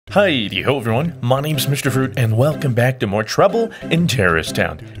Hi-ho everyone, my name's Mr. Fruit and welcome back to more Trouble in Terrorist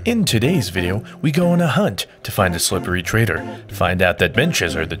Town. In today's video, we go on a hunt to find a slippery traitor, find out that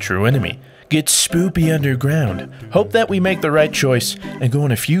benches are the true enemy, get spoopy underground, hope that we make the right choice, and go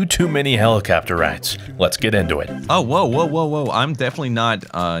on a few too many helicopter rides. Let's get into it. Oh, whoa. I'm definitely not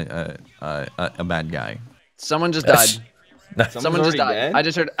a bad guy. Someone just died. Someone just died. Dead? I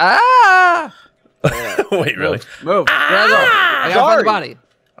just heard, ah! Wait, really? Move. I gotta find the body.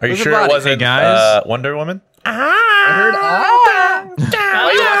 Are you Where's the sure it body? wasn't Hey, guys. Wonder Woman? I heard, ah!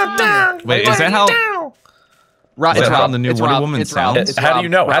 Wait, is that how? Rob, Is it's that how Rob. the new It's Wonder Rob. Woman It's Rob. sounds? It's How do Rob. you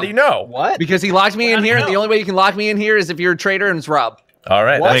know? How do you know? What? Because he locked me in here, and the only way you can lock me in here is if you're a traitor and it's Rob. All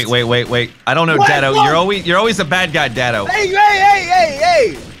right. What? Wait. I don't know, What? Dado. What? You're always a bad guy, Dado.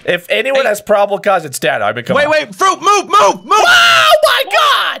 Hey! If anyone has probable cause, it's Dad. I mean, come on. Wait, Fruit, move! Oh my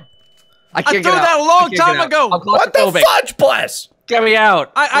God! I can't threw get out. that a long I can't time get out. ago. I'm What the claustrophobic. fudge, bless? Get me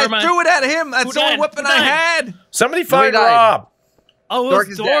out. I am I? threw it at him. That's the only died? weapon Who I died? had. Somebody find died? Rob. Oh, it Dork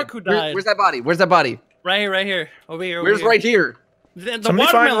was is Dork dead. who died. Where's that body? Where's that body? Right here. Over here. Where's right here? The Somebody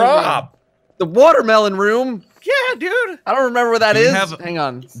find watermelon Rob. The watermelon room. room. Yeah, dude. I don't remember what that Do we is. have- Hang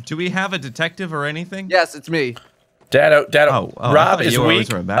on. Do we have a detective or anything? Yes, it's me. Dado. Oh, I Rob thought is you always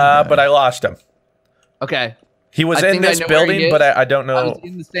weak, were a bad guy. but I lost him. Okay. He was I in think I this know where he building, is. but I don't I know. was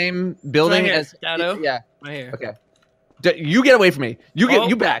in the same building here, as Dado. Yeah. Right here. Okay. You get away from me. You get Oh.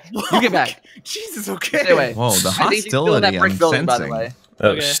 you back. You get back. Jesus, okay. Stay away. Whoa, the I think he's still in that hostility brick I'm building, by the sensing. way. Oh,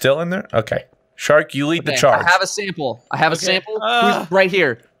 Okay. still in there? Okay. Shark, you lead the Okay, charge. I have a sample. I have a Okay. sample. Who's right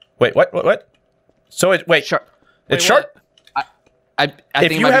here? Wait, what? So wait. Shark. It's Wait, Shark. I If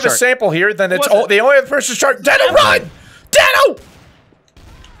think it you might be have a Shark. sample here, then it's Was it? the only other person is Shark. Dado, run! Dado!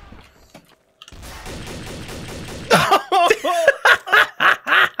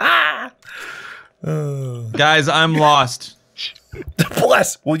 Guys, I'm lost.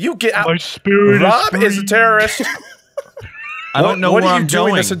 Bless. Will you get out? My spirit Rob is is a terrorist. I don't know what where are you I'm doing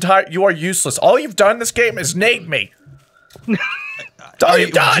going. this entire? You are useless. All you've done in this game is nade me. That's all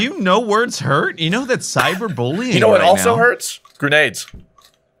you've done. Do you know words hurt? You know that's cyberbullying. You know what right also now. hurts? Grenades.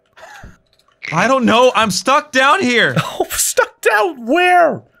 I don't know. I'm stuck down here. Oh, stuck down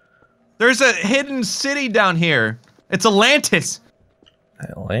where? There's a hidden city down here. It's Atlantis.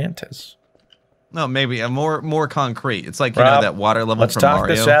 Atlantis. No, maybe a more concrete. It's like Rob, that water level Let's from talk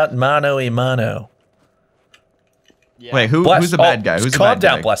Mario. this out mano a mano. Wait, Bless. who's the bad guy? Who's the calm bad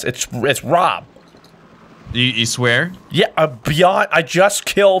down, guy? Bless. It's Rob. You swear? Yeah, beyond. I just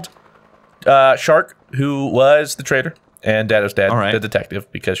killed Shark, who was the traitor, and Dado's dad, All right. the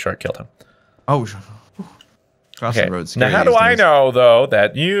detective, because Shark killed him. Oh, crossing Okay. the road. Now, how do I know though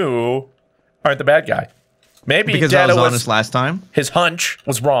that you aren't the bad guy? Maybe Because I Dado was honest last time. his hunch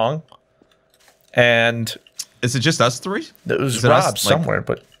was wrong, and Is it just us three? it was Is it us, Rob like- somewhere.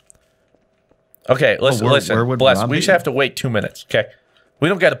 But okay, listen, where would Bless. Rob We be? just have to wait 2 minutes. Okay, we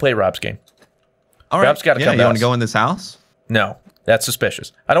don't got to play Rob's game. All right. Rob's gotta yeah, come you to want us. to go in this house? No, that's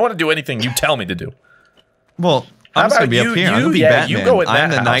suspicious. I don't want to do anything you tell me to do. Well, How I'm just gonna about be you- up here. I'm you- gonna be yeah, Batman. you go in I'm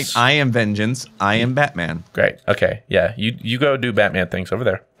that the knight. house. I am vengeance. I am Batman. Great. Okay. Yeah. You go do Batman things over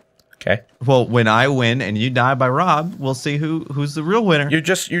there. Okay. Well, when I win and you die by Rob, we'll see who's the real winner. You're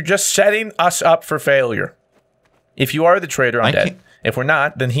just setting us up for failure. If you are the traitor, I'm I dead. can't- If we're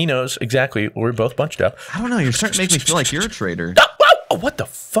not, then he knows exactly we're both bunched up. I don't know. You're starting to make me feel like you're a traitor. Ah, whoa, oh, what the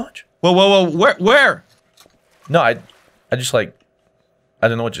fudge? Whoa! Where? No, I just like, I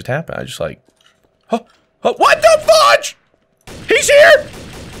don't know what just happened. I just like, oh, what the fudge? He's here.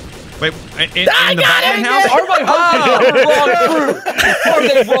 Wait, in I the got Batman it house? again! Are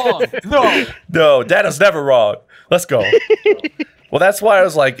they wrong? No. No, Dada's never wrong. Let's go. Well, that's why I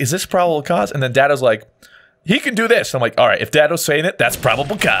was like, is this probable cause? And then Dada's like, he can do this. I'm like, all right, if Dado's saying it, that's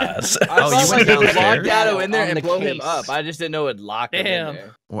probable cause. Oh, you went Lock downstairs? Dado in there On and the blow him case. up. I just didn't know it'd lock him in Damn.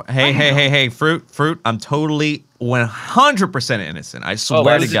 there. Hey, Fruit. I'm totally 100% innocent. I swear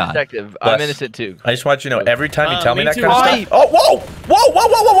to Who's the God. detective? Bless. I'm innocent too. I just want you to know, every time you tell me me that too. kind of stuff. Oh,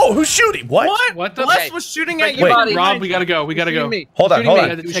 whoa. Who's shooting? What? What the? Okay. Bless was shooting Break at your you. body. Rob, we gotta go. We gotta go. Shooting me. Hold on, Shooting hold me. on.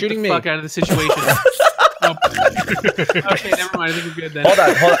 We gotta Who's take shooting the me? fuck out of the situation. Oh. Okay, never mind. I think we're good then. Hold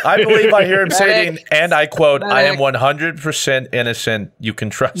on. I believe I hear him saying, Medic. and I quote, I am Medic. 100% innocent. You can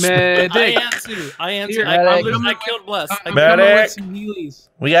trust me. Medic. I answer. Here, I killed Bless. I'm Medic. coming with some heelys.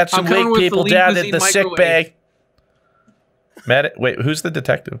 We got some I'm coming weak with the people Lean down at Cuisine the sick microwave. bay. Medic, wait, who's the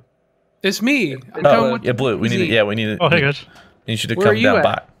detective? It's me. I'm Oh, coming with yeah, Blue. We need to, cuisine. yeah, we need to. Oh, hey guys. You should have Where are come you down at?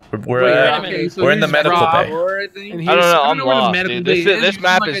 by. We're, Wait, uh, okay, so we're in the here's medical Rob, bay. and I don't know. I'm here's- where the lost, medical dude. bay This is.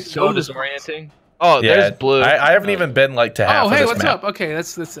 map Like is I so know this. disorienting. Oh, Yeah, there's Blue. I haven't even been like to half Oh, of hey, this what's map. up? Okay,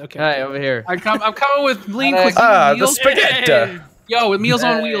 that's okay. Hey, over here. I'm coming with lean Medic. cuisine Ah, the meals. spaghetti. Yo, with Meals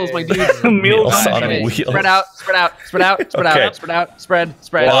on Wheels, my dude. Meals on Okay, wheels. Spread out, spread out, spread out, spread Okay. out, spread out,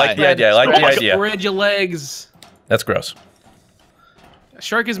 spread. I like the idea. I like the idea. Spread your legs. That's gross.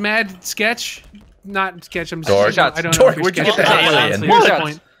 Shark is mad. Sketch. Not sketch. I'm George. I don't know. George, if you're where'd you get sketch. that alien? Honestly, here's the What?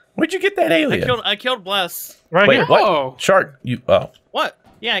 point. Where'd you get that alien? I killed Bless. Right Wait, here. what? Whoa. Shark, you. Oh, What?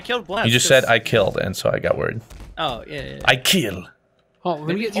 Yeah, I killed Bless. you just said I killed, and so I got worried. Oh, yeah. I kill. Oh,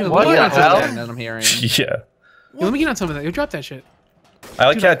 let me get you. What Let me get on the some of hell? that. That I'm hearing. Yeah. Let me get on some of that. You drop that shit. I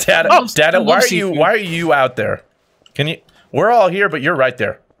like how Dada. Oh, Dada, I why love are you? seafood. Why are you out there? Can you? We're all here, but you're right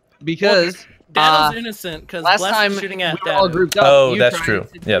there. Because Dad's innocent because last Bless time was shooting we at were all Dad. grouped up. Oh, you that's tried true.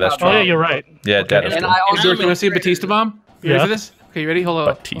 to Yeah, that's do true. Oh, that. yeah, you're right. Yeah, Dada's And true. I also George, you want to see a Batista bomb? You ready Yeah. for this? Okay, you ready? Hold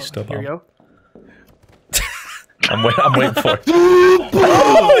on. Batista Here we bomb. go. I'm waiting for it.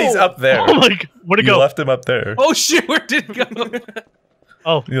 Oh, he's up there. Oh my god. Where'd it You go? left him up there. Oh shit, where did it go?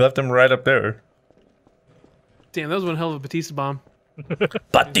 Oh, You left him right up there. Damn, that was one hell of a Batista bomb.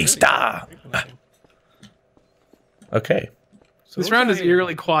 Batista. Okay. This round is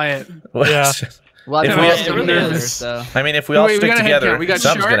eerily quiet. Yeah. Well, If if we we all- have it really nervous, is. so. I mean, if we all Wait, we stick got a head together, count. We got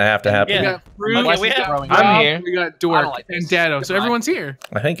something's Shark. gonna have to happen. We Yeah. got Fruit, Yeah, we have- Rob, I'm here. we got I Dork, don't like and this. Dado. So everyone's here.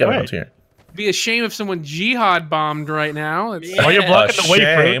 I think everyone's here. Be a shame if someone jihad bombed right now. It's- Yeah. oh, you're blocking the way,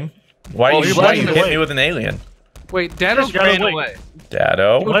 Fruit. Shame. Why Oh, you you're why you blocking the hit way. me with an alien? Wait, Dado's Just ran away.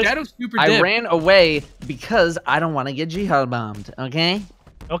 Dado. What? Dado's super I dip. ran away because I don't want to get jihad bombed. Okay.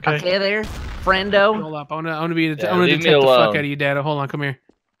 Okay. Okay, there, friendo. Hold up. I want to be. Yeah, I want to leave me detect the fuck alone. out of you, Dado. Hold on, come here.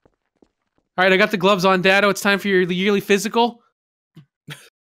 All right, I got the gloves on, Dado. It's time for your yearly physical.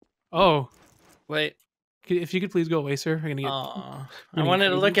 Oh, Wait. if you could please go away, sir. I'm gonna get. Aw. I wanted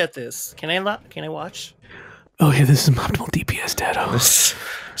to look at this. Can I watch? Okay, this is optimal DPS, Dado.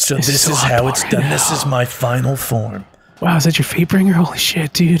 So This this is so is hot how it's right done. now. This is my final form. Wow, is that your fate bringer? Holy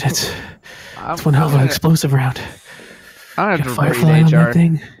shit, dude! That's one hell of an explosive round. I Got don't a have to report firefly you on to that HR.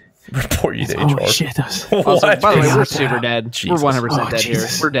 thing. Report you to Oh HR. shit, that was. Also, What? by the way, we're Yeah. super dead. Jesus. We're 100% Oh, dead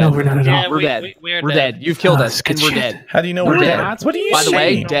Jesus. here. We're dead. No, we're not at all. Yeah, We're dead. we're We're dead. You've killed Oh, us, that's good and we're shit. dead. How do you know We're we're dead. dead? What are you By the way,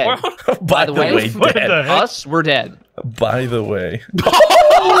 saying? dead. By the the way, way, What dead. the heck? Us, we're dead. By the way.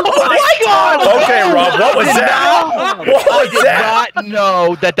 Oh my god! Okay, Rob, what was that? What was that? Not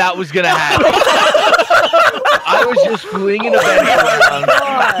know that was gonna happen. I was just flinging a bench around.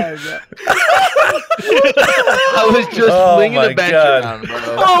 I was just Oh flinging my a bench God. around, bro.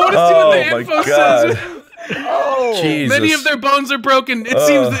 Oh, what is Oh the my info God. says? Jesus. Many of their bones are broken. It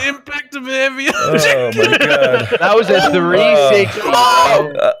seems the impact of the heavy. Oh my God. That was a 360.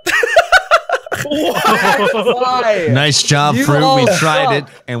 Why? Nice job, You Fruit. all We tried suck.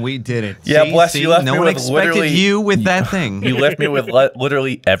 it, and we did it. Yeah, bless you, left no me one with expected literally- you with that thing. You left me with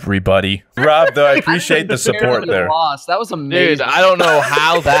literally everybody. Rob, though, I appreciate the support Barely there. lost. That was amazing. Dude, I don't know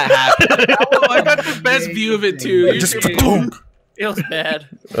how that happened. Oh, I got the best view of it too. You're Just kidding. boom. Feels bad.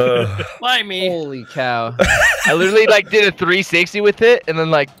 Ugh. Why me? Holy cow! I literally did a 360 with it and then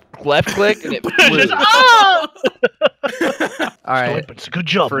left click and it flew. All right, It's a good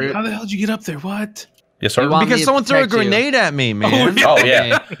job. Fruit. How the hell did you get up there? What? Yes, sir. You want- Because me someone to threw a protect you. grenade at me, man. Oh,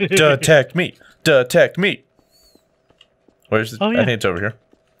 yeah. Detect me. Detect me. Where's the... Oh, I yeah. think it's over here.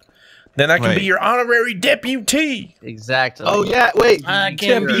 Then I can Wait. be your honorary deputy. exactly. Oh yeah, wait. I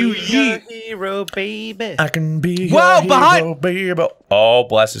can be you your hero, baby. I can be Whoa, your behind- hero, baby. Oh,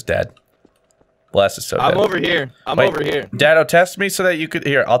 Bless is dead. Bless is so I'm dead. over here. I'm Wait. over here. Dado, test me so that you could...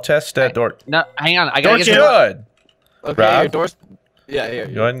 Here, I'll test Dork. No, hang on. I gotta Dork's get the good. Okay, Rob? your door's. Yeah, here.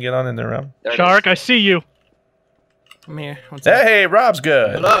 Go ahead and get on in there, Rob. There it is. Shark, I see you. Come here. What's up? Hey, Rob's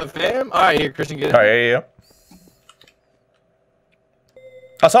good. What up, fam? All right, here, Christian, get it. All right, here you go.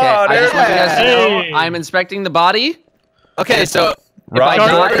 I Okay, saw I just want you guys to know Hey. I'm inspecting the body. Okay, so Rob, I Dork,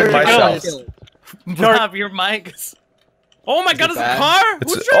 die, and you're myself. killed. Rob, your mic is... Oh my god, it it's a bad? car?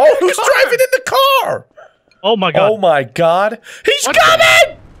 It's Who's driving who's the car? driving in the car? Oh my god. Oh my God, he's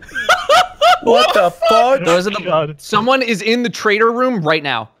coming! What the fuck? Those are the. God. Someone is in the trader room right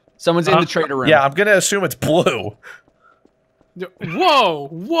now. Someone's in the trader room. Yeah, I'm gonna assume it's blue. Whoa, whoa,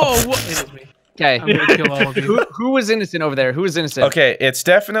 whoa! It is me. Okay. I'm gonna kill all of you. Who was innocent over there? Who was innocent? Okay, it's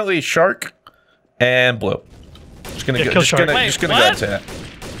definitely Shark and Blue. Just gonna Yeah, go, kill just Shark. gonna, Wait, just gonna what? go ahead and say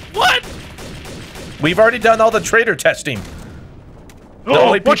that. What? We've already done all the trader testing. The Oh,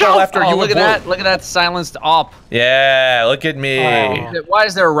 only watch people out. left are Oh, you look and at Blue. that! Look at that silenced op. Yeah, look at me. Why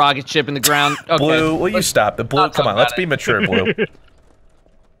is there a rocket ship in the ground? Okay. Blue, will you stop? The Blue, not come talk on, let's about be it. mature, Blue.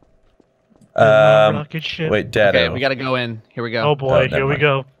 Rocket ship. Wait, Dado. Okay, we gotta go in. Here we go. Oh boy, never here we mind.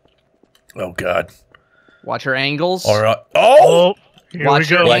 go. Oh God. Watch her angles. All right. Oh, Oh, here Watch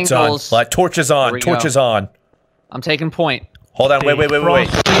we your go. link. lights on. angles. Light torches on. Here we Torches on. I'm taking point. Hold on. Wait.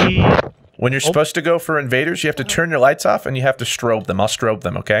 Frosty. When you're supposed to go for invaders, you have to turn your lights off and you have to strobe them. I'll strobe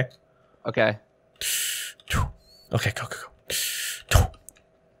them, okay? Okay. Okay, go.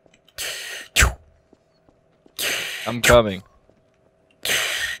 I'm coming.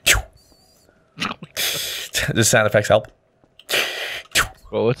 Does sound effects help?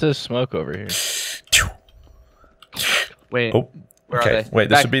 Well, what's this smoke over here? Wait. Oh, Where are okay. they? Wait,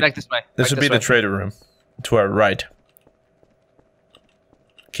 this Back- would be back this way. this Back would be the way. trader room to our right.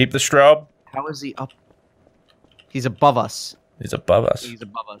 Keep the strobe. How is he up? He's above us. He's above us. He's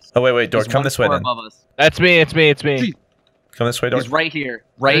above us. Oh wait, Dork, He's come one this way floor then. above us. That's me. It's me. It's me. Come this way, Dork. He's right here.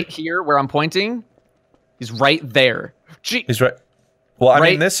 Right here where I'm pointing. He's right there. Gee, He's right. Well, I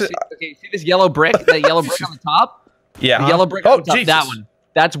right, mean, this is see this yellow brick? That yellow brick on the top? yeah. The yellow brick Oh, on the top. Jesus. That one.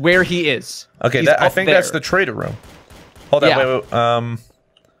 That's where he is. Okay, He's I up think that's there. the trader room. Hold on, Yeah. wait.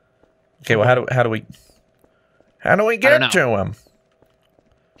 Okay, well, how do we get don't know. to him?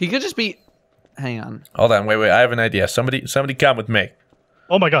 He could just be. Hang on. Hold on, wait. I have an idea. Somebody come with me.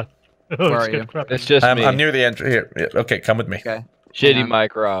 Oh my god. Where are you? It's just me. I'm near the entry here. Yeah, okay, come with me. Okay. Shitty Hang on.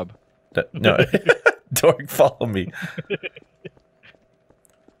 Mike Rob. No, Dork, follow me.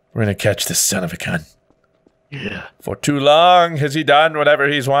 We're gonna catch this son of a gun. Yeah. For too long has he done whatever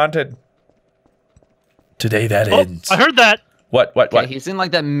he's wanted. Today that Oh, ends. I heard that. What? Okay, he's in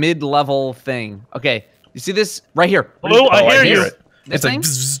like that mid-level thing. Okay, you see this right here? What is Oh, this? I hear you. it. This It's like thing?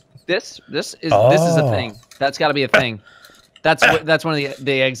 bzzz. This is a Oh. thing. That's got to be a thing. That's one of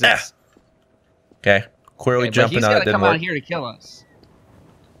the exits. Okay, clearly Okay, but jumping he's on it gotta didn't come work. out here to kill us.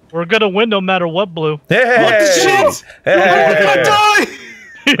 We're gonna win no matter what, Blue. Hey! What the shit? Hey!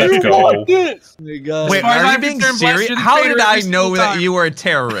 Let's go. This. Wait, far as are you I'm being concerned, Blast, serious? you're the How traitor did I every know single that time. you were a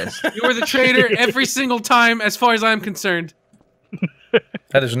terrorist? You were the traitor every single time, as far as I'm concerned.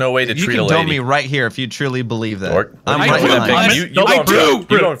 That is no way to You treat can a tell lady. me right here if you truly believe that. Dork. I'm I right do, behind but- you. You No, going Blue, front. You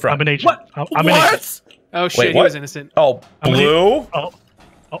Blue, going front. I'm an agent. I'm an agent. Oh shit, Wait, he what? was innocent. Oh, I'm gonna- Blue? Oh,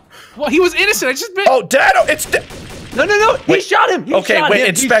 Well, he was innocent. I just bit. Oh, Dado! It's No! He Wait. shot him. He okay. shot Wait, him.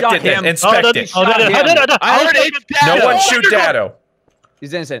 inspect he shot it then. him. Inspect it. I heard it. No one shoot Dado.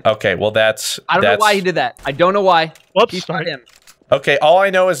 He's innocent. Okay, well that's. I don't know why he did that. I don't know why. Whoops, He shot sorry. him. Okay, all I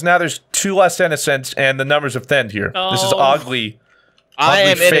know is now there's 2 less innocents and the numbers have thinned here. This is Oh. ugly. I am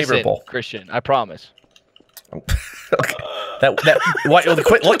Oddly innocent, favorable. Christian. I promise. Okay. Why?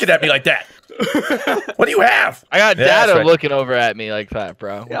 Quit looking at me like that. What do you have? I got Yeah, that's Dado right. looking over at me like that,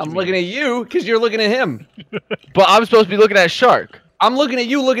 bro. Yeah, I'm looking at you because you're looking at him. But I'm supposed to be looking at Shark. I'm looking at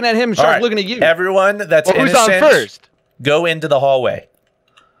you, looking at him. All Shark right, looking at you. Everyone that's Well, who's on innocent, first? go into the hallway.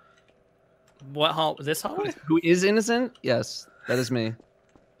 What hall? This hallway? Who is innocent? Yes, that is me.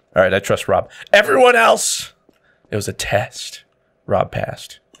 All right, I trust Rob. Everyone else, it was a test. Rob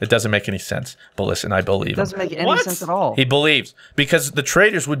passed. It doesn't make any sense. But listen, I believe It him. doesn't make any What? sense at all. He believes because the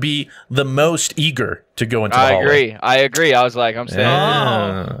traders would be the most eager to go into the I hallway. agree. I agree. I was like, I'm saying.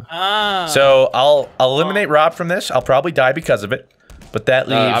 Yeah. Ah. So I'll eliminate Rob from this. I'll probably die because of it. But that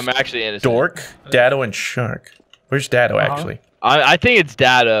leaves I'm actually innocent. Dork, Dado, and Shark. Where's Dado actually? I think it's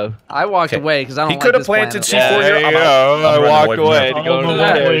Dado. I walked Okay. away because I don't He like could have this plan planted at all. C4 here. There I'm you out. go. I'm I running walked away from away that. to go to Oh, the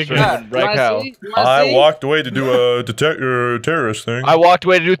no, terrorist no, room no. in You wanna Rikau. see? You wanna I see? walked away to do a terrorist thing. I walked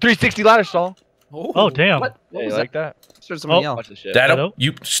away to do a 360 ladder stall. Oh, damn. What? Yeah, What you was like that? that? Heard somebody Oh. yell. Watch this shit. Dado, Dado?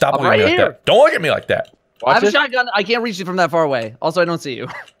 you stop I'm looking at me right like here. that. Don't look at me like that. I Watch have a this. shotgun. I can't reach you from that far away. Also, I don't see you.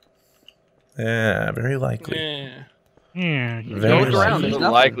 Yeah, very likely. Yeah. Hmm. Very Go look likely. around. It's There's a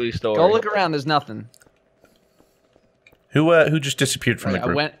nothing. likely story. Go look around. There's nothing. Who just disappeared from the I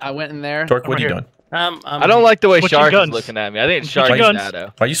group? went in there. Dork, what are you Over doing? I don't like the way Switching Shark guns. is looking at me. I think it's Switching Shark and guns.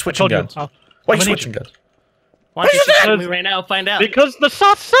 Dado. Why are you switching Told you. guns? Why are you I'm an switching agent. guns? Why don't you just tell Because- me right now? Find out. Because the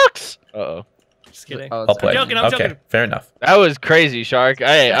sauce sucks. Uh-oh. Just kidding. Oh, I'll play. I'm joking, I'm okay, joking. fair enough. That was crazy, Shark.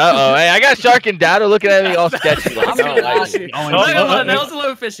 Hey, uh-oh. Hey, I got Shark and Dado looking at me all sketcy. Like, I'm I don't not like it. going Oh, to- that was a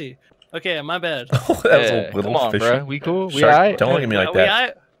little fishy. Okay, my bad. that was Yeah, a little come on, fishy. bro. We cool? We Shark, alright? don't look at me like Are we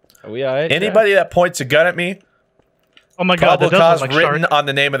that. aight? Are we alright? Anybody that points a gun at me, Oh my god, probable that does cause look like written shark. on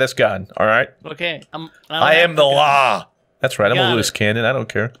the name of this gun. All right, Okay, I am the law. That's right. I'm Got a it. loose cannon. I don't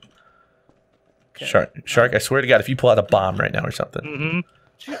care. Okay. Shark. I swear to God, if you pull out a bomb right now or something,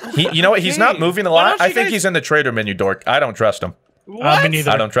 Mm-hmm. you know what? He's not moving a Why lot. don't I you think guys- he's in the trader menu, Dork. I don't trust him. What? Me neither.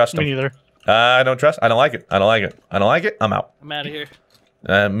 I don't trust Me him. neither. I don't trust. I don't like it. I don't like it. I don't like it. I'm out. I'm out of here.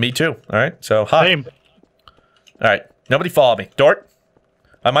 Me too. All right. So, hi. Same. All right. Nobody follow me. Dork,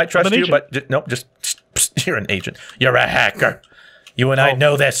 I might trust an you, agent. but nope, just you're an agent. You're a hacker. You and I Oh.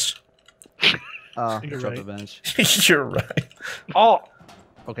 know this. Drop You're the right. bench. You're right.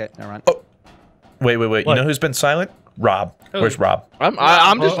 Okay, never mind. Wait. You What? know who's been silent? Rob. Who? Where's Rob?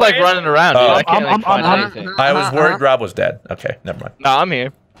 I'm just like running around, dude. Oh. I can't like, find I'm- anything. I was worried Rob was dead. Okay, never mind. No, I'm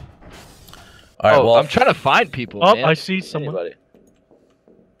here. All right. Oh, Well, I'm trying to find people. Oh, man. I see someone. Anybody.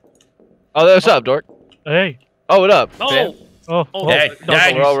 Oh, what's up, Dork? Hey. Oh, what up? Oh, fam? Oh. Oh, Hey, no,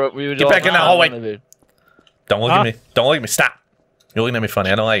 hey, We're all- we were get all- back in the hallway. dude. don't look at me. Don't look at me. Stop. You're looking at me funny.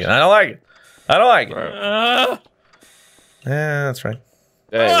 I don't like it. I don't like it. I don't like it. Yeah, that's right.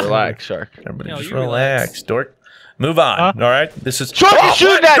 Hey, relax, Shark. Everybody No, just you relax, relax. dork. Move on. All right. This is. Shark is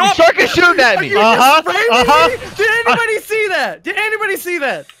shooting at me! Shark is shooting at me! Did anybody see that? Did anybody see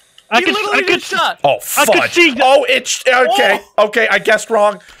that? I could just shot. Oh, I could fudge. see- Oh, it's okay. Okay, I guessed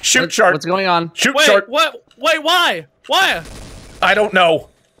wrong. Shoot, shark. What's going on? Shoot, Wait, shark. what? Wait, why? Why? I don't know.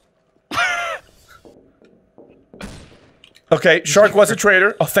 Okay, Shark was a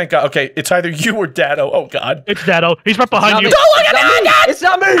traitor. Oh, thank God. Okay, it's either you or Dado. Oh, God. It's Dado. He's right behind Not you. me. It's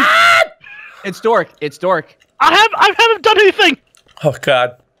not me. It's Dork. It's Dork. I haven't done anything. Oh,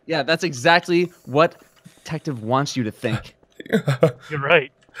 God. Yeah, that's exactly what detective wants you to think. You're right.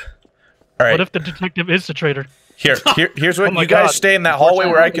 All right. What if the detective is the traitor? Here's what Oh my you guys God. stay in that hallway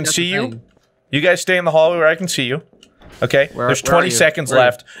where I Unfortunately, can that's see the you. thing. You guys stay in the hallway where I can see you. Okay? There's where are 20 you? seconds Where are you?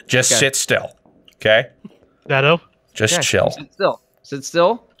 left. Just Okay. sit still. Okay? Dado. Just Yeah, chill. Sit still. Sit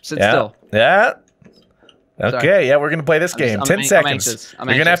still. Sit Yeah. still. Yeah. Okay, Sorry. yeah, we're gonna play this I'm game. just- 10 I'm seconds. anxious. I'm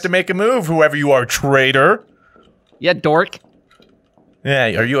You're gonna have anxious. to make a move, whoever you are, traitor. Yeah, Dork. Yeah,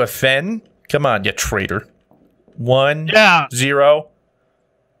 are you a Fen? Come on, you traitor. 1, Yeah. 0.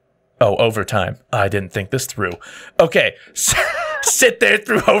 Oh, overtime. I didn't think this through. Okay, sit there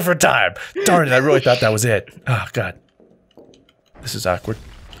through overtime. Darn it, I really thought that was it. Oh, God. This is awkward.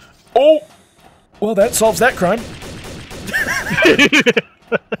 Oh! Well, that solves that crime.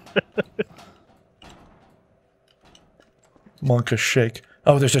 Monka shake.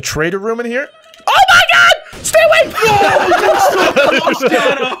 Oh, there's a traitor room in here? Oh my God! Stay away!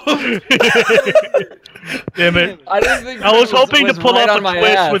 Damn it. I didn't think I was hoping to pull right off on a my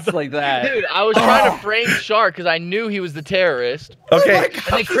twist ass with- like that. Dude, I was trying to frame Shark because I knew he was the terrorist. Okay, And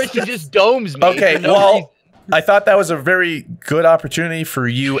then Christian just domes me. okay, for no well, reason. I thought that was a very good opportunity for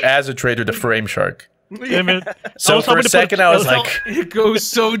you as a traitor to frame Shark. Damn it. So was for a hoping to put second, I was like, It goes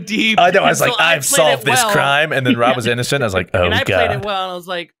so deep. I know, I was like, So I I've played solved it this well. crime, and then Rob was innocent. I was like, oh and I played it God. well, and I was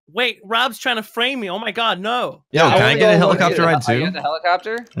like, wait, Rob's trying to frame me. Oh my God, no. Yo, can I get a helicopter ride You too? get the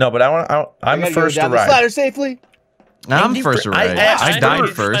helicopter? No, but I'm the first to ride. safely. I'm first to I ride. asked I for died it. By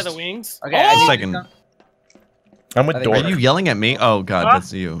the first. wings. Okay, Oh! I need Second. to- I'm with I think- Are Dora. you yelling at me? Oh God, Huh?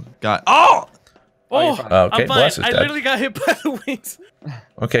 that's you. God. Oh! Oh, you're fine. Okay, I'm fine. Bless is I dead. literally got hit by the wings.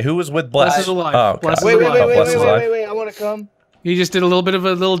 Okay, who was with Bless? Bless is alive. Oh, Bless God. is alive. Oh, Bless is alive. I want to come. He just did a little bit of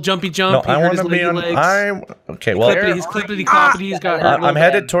a little jumpy No, jump. He I hurt want his to be leggy on. legs. Okay, well, He's clippity cloppity. He's got hurt. a I'm little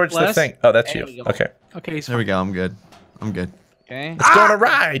headed bit. towards the Bless? thing. Oh, that's There you. we go. Okay, Okay, he's There we go. I'm good. I'm good. Okay. let's go on a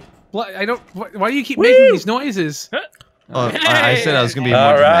ride. I don't. Why do you keep making these noises? Oh, I said I was gonna be more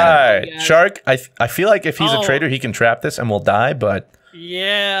All dramatic. right, Shark. I feel like if he's a Oh. traitor, he can trap this and we'll die. But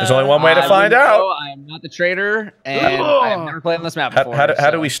Yeah. there's only one way to I find would out. know I am not the traitor, and I've never played on this map before. How do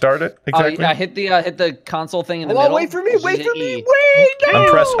so- we start it exactly? Yeah, hit the console thing in the Hold on, middle. wait for me, Just wait hit for me, E. wait!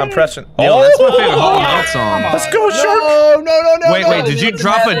 I'm pressing. Yo, that's my favorite Oh, Fallout song. let's go, Shark. No, Wait, did you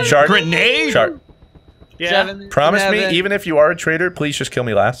drop a Shark. grenade? Shark. Yeah. 7, Promise me, 7. even if you are a traitor, please just kill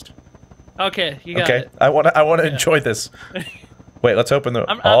me last. Okay, you got Okay, it. I want to enjoy this. Wait, let's open the.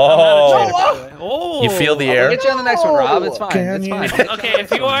 I'm not Oh, a traitor, by the way. Oh. you feel the I'll air? get you on the next one, Rob. It's fine. Can It's you- fine. Okay, if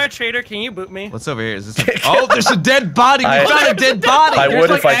you are a traitor, can you boot me? What's over here? Is this? Oh, there's a dead body. We I- found a dead body. I There's would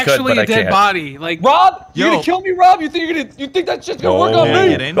like if I could, actually but I a dead can't. body. Like Rob, you Yo. gonna kill me, Rob? You think that shit's gonna work on No. Can I me?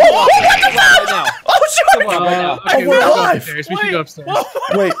 get in? Oh, Right now. oh, Shark! Come on, right now. okay, we're we should go alive. upstairs. We should go upstairs.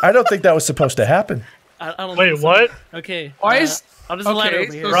 Wait, I don't think that was supposed to happen. I don't Wait, think so. what? Okay. Why is I'll just let okay? over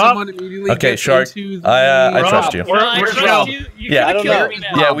So here. Rob? someone immediately Okay, gets Shark. into the I Rob, trust you. Where, No, I where's trust Rob? you. You Yeah, I could've don't killed know. me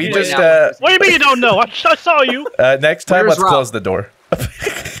now. Yeah, we Wait, just now. What do you mean you don't know? I saw you. next time Where's let's Rob? close the door. I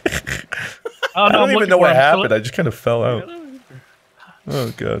I don't I'm even looking know for what him. happened. I just kind of fell out.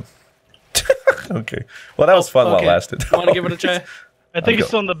 Oh god. Okay. Well, that was fun while it okay. lasted. Want to give it a try? I think go. it's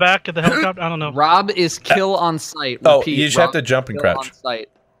still in the back of the helicopter. I don't know. Rob is kill on sight. Oh, Repeat, you just Rob have to jump and kill crouch. On sight.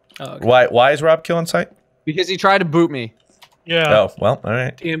 Oh, okay. Why is Rob killing sight? Because he tried to boot me. Yeah. Oh, well, all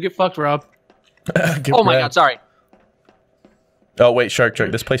right. Damn, get fucked, Rob. Get Oh my wrecked. god, sorry. Oh wait, Shark,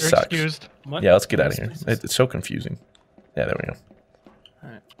 this place You're sucks. excused. What? Yeah, let's get out of This here. place is- It's so confusing. Yeah, there we go.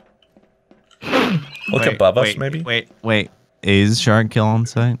 Alright. Look Wait, above us, wait, maybe. Wait. Is Shark Kill on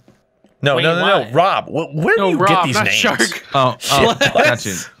site? No, Wait, no, no, why? no. Rob, where do No, you Rob, get these not names? Shark. Oh, Shit.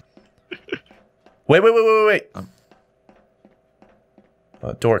 gotcha. Wait.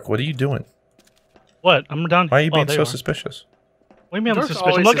 Dork, what are you doing? What? I'm down. Why are you Oh, being there so you are. suspicious? What do you mean I'm Dork's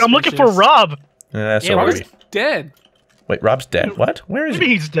suspicious? always I'm looking for suspicious. Rob. Yeah, so Yeah, are Rob's we. dead. Wait, Rob's dead. What? Where is Maybe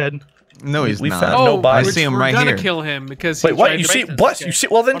he? he's dead. No, he's we not. found Oh, no bodies. I see him we're right gonna here. kill him because Wait, he what? tried You to see, break this. Bless? You see?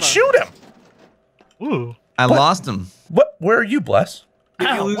 Well, then Hold on. shoot him. Ooh. I lost him. What? Where are you, Bless? Did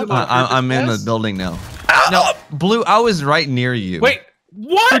you Ow, lose what him the- on purpose, I'm in the Bless? building now. Ow! No, Blue, I was right near you. Wait,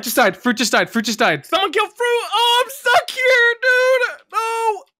 what? Fruit just died. Fruit just died. Fruit just died. Someone kill Fruit. Oh, I'm stuck here, dude.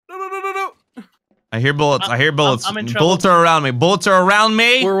 No. I hear bullets. I hear bullets. I'm in trouble. Bullets are around me. Bullets are around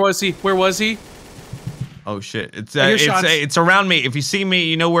me. Where was he? Where was he? Oh shit! It's I hear shots. it's around me. If you see me,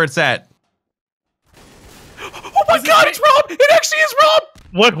 you know where it's at. Oh my God! It's Rob. It actually is Rob.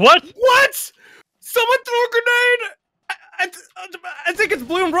 What? What? Someone threw a grenade. I think it's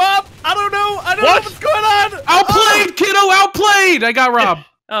Blue and Rob. I don't know. I don't know what's going on. Outplayed, kiddo. Outplayed. I got Rob.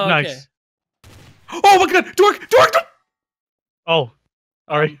 Oh, okay. Nice. Oh my God! Dork. Oh.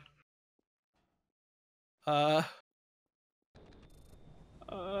 Sorry.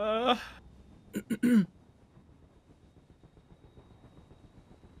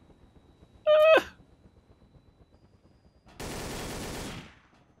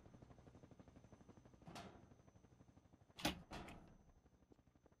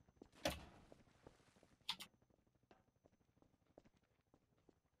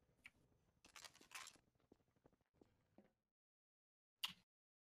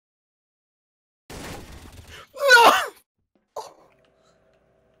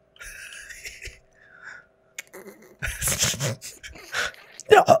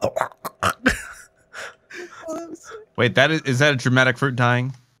 Wait, is that a dramatic Fruit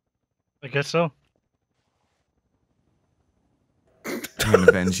dying? I guess so. I'm gonna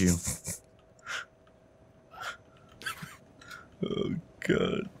avenge you. Oh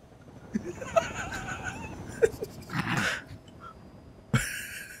God.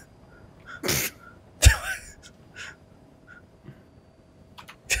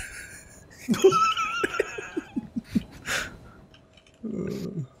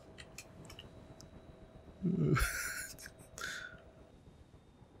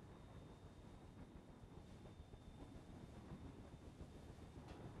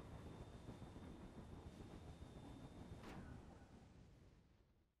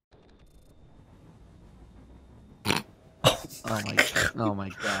 Oh my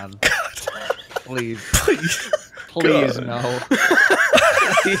God. Please. Please. No. Please no.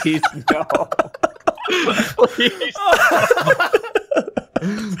 Please.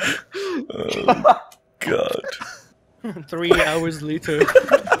 Oh, God. 3 hours later.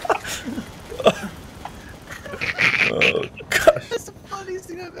 Oh gosh. That's the funniest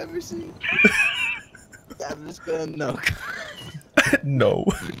thing I've ever seen. I'm just gonna no. No.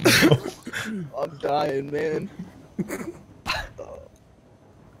 I'm dying, man. God.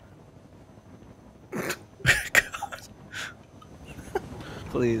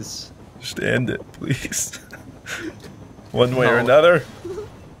 Please. Stand it, please. One way or another.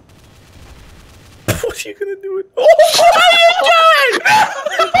 What are you gonna do? Oh,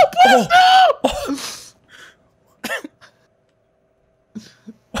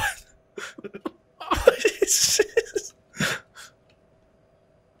 what is this?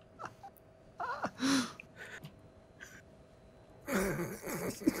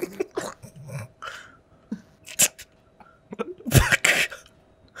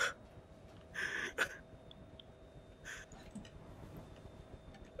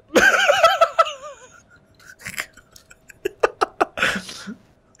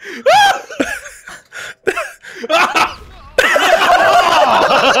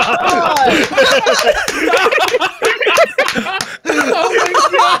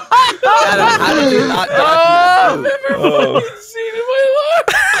 How did you not Oh.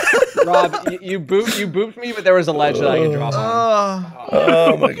 Rob, you booped me, but there was a ledge that I could drop on.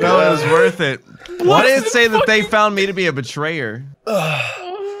 Oh my That God. was worth it. Why did it say that they found me to be a betrayer?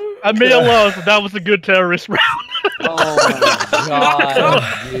 I made a loss, but that was a good terrorist round. Oh my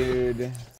God, dude.